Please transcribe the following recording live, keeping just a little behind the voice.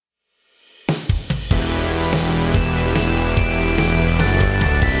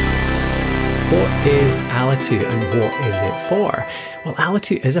is Alitu and what is it for? Well,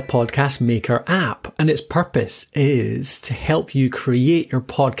 Alitu is a podcast maker app, and its purpose is to help you create your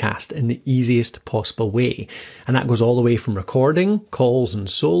podcast in the easiest possible way. And that goes all the way from recording, calls and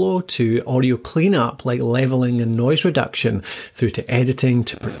solo, to audio cleanup like leveling and noise reduction, through to editing,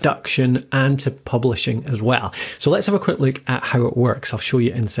 to production, and to publishing as well. So let's have a quick look at how it works. I'll show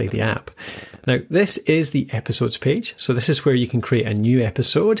you inside the app. Now, this is the episodes page. So this is where you can create a new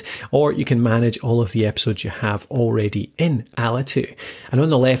episode, or you can manage all of the episodes you have already in Alitu. And on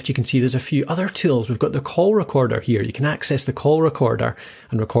the left, you can see there's a few other tools. We've got the call recorder here. You can access the call recorder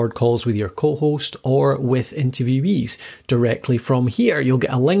and record calls with your co-host or with interviewees directly from here. You'll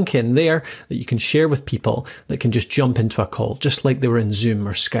get a link in there that you can share with people that can just jump into a call, just like they were in Zoom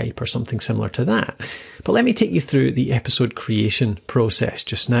or Skype or something similar to that. But let me take you through the episode creation process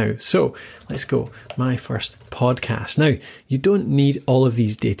just now. So let's go. My first podcast. Now, you don't need all of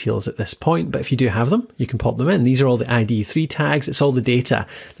these details at this point, but if you do have them, you can pop them in. These are all the ID3 tags. It's all the data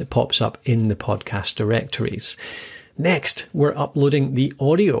that pops up in the podcast directories. Next, we're uploading the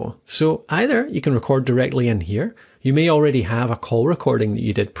audio. So either you can record directly in here. You may already have a call recording that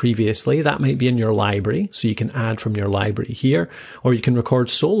you did previously. That might be in your library, so you can add from your library here. Or you can record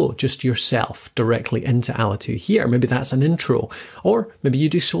solo, just yourself, directly into Alitu here. Maybe that's an intro. Or maybe you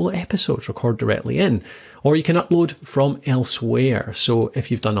do solo episodes, record directly in. Or you can upload from elsewhere. So if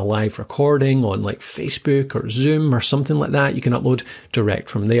you've done a live recording on like Facebook or Zoom or something like that, you can upload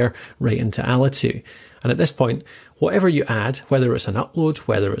direct from there right into Alitu. And at this point, whatever you add, whether it's an upload,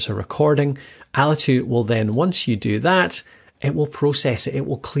 whether it's a recording, Alitu will then, once you do that, it will process it, it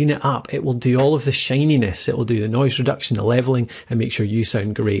will clean it up, it will do all of the shininess, it will do the noise reduction, the leveling, and make sure you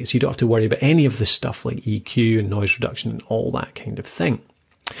sound great. So you don't have to worry about any of the stuff like EQ and noise reduction and all that kind of thing.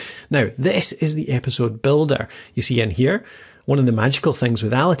 Now, this is the episode builder. You see in here, one of the magical things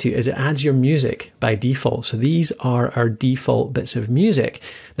with Alitu is it adds your music by default. So these are our default bits of music.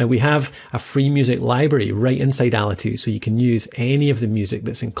 Now we have a free music library right inside Alitu, so you can use any of the music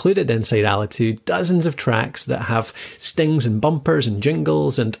that's included inside Alitu, dozens of tracks that have stings and bumpers and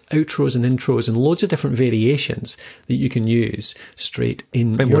jingles and outros and intros and loads of different variations that you can use straight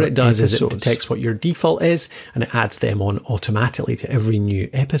in. And what it does is it detects what your default is and it adds them on automatically to every new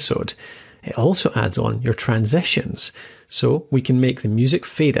episode. It also adds on your transitions. So we can make the music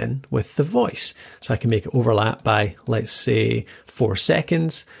fade in with the voice. So I can make it overlap by, let's say, 4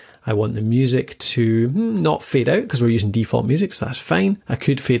 seconds. I want the music to not fade out because we're using default music, so that's fine. I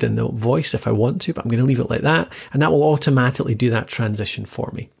could fade in the voice if I want to, but I'm going to leave it like that. And that will automatically do that transition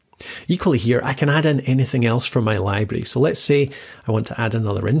for me. Equally here, I can add in anything else from my library. So let's say I want to add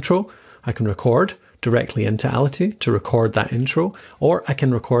another intro. I can record directly into Alitu to record that intro, or I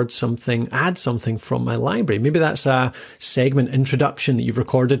can record something, add something from my library. Maybe that's a segment introduction that you've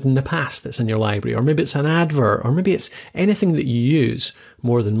recorded in the past that's in your library, or maybe it's an advert, or maybe it's anything that you use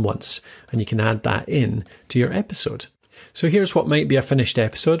more than once, and you can add that in to your episode. So here's what might be a finished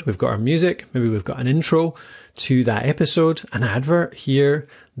episode. We've got our music, maybe we've got an intro to that episode, an advert here,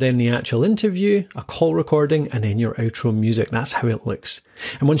 then the actual interview, a call recording, and then your outro music. That's how it looks.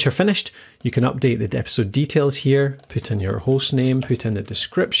 And once you're finished, you can update the episode details here, put in your host name, put in the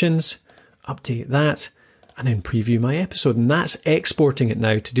descriptions, update that, and then preview my episode. And that's exporting it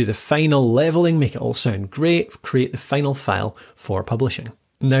now to do the final leveling, make it all sound great, create the final file for publishing.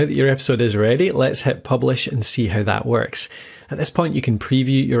 Now that your episode is ready, let's hit publish and see how that works. At this point, you can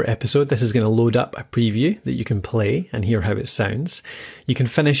preview your episode. This is going to load up a preview that you can play and hear how it sounds. You can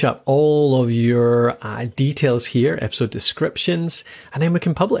finish up all of your details here, episode descriptions, and then we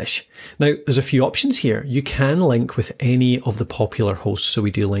can publish. Now, there's a few options here. You can link with any of the popular hosts. So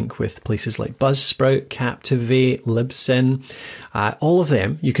we do link with places like Buzzsprout, Captivate, Libsyn, all of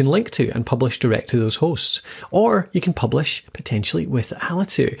them you can link to and publish direct to those hosts. Or you can publish potentially with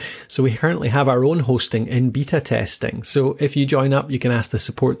Alitu. So we currently have our own hosting in beta testing. So if you join up, you can ask the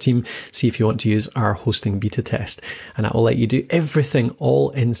support team, see if you want to use our hosting beta test, and that will let you do everything all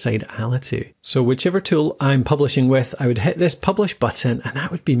inside Alitu. So whichever tool I'm publishing with, I would hit this publish button and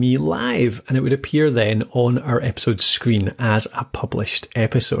that would be me live, and it would appear then on our episode screen as a published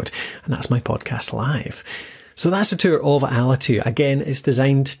episode. And that's my podcast live. So that's a tour of Alitu. Again, it's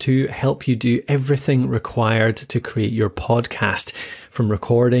designed to help you do everything required to create your podcast, from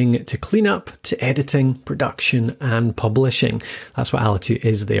recording to cleanup to editing, production and publishing. That's what Alitu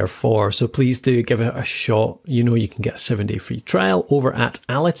is there for. So please do give it a shot. You know you can get a 7-day free trial over at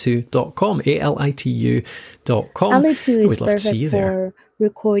alitu.com, ALITU.com. Alitu is perfect for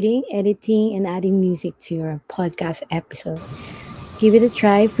recording, editing and adding music to your podcast episode. Give it a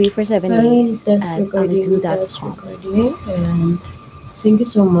try, free for 7 days at alitu.com. And thank you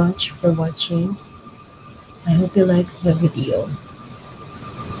so much for watching. I hope you liked the video.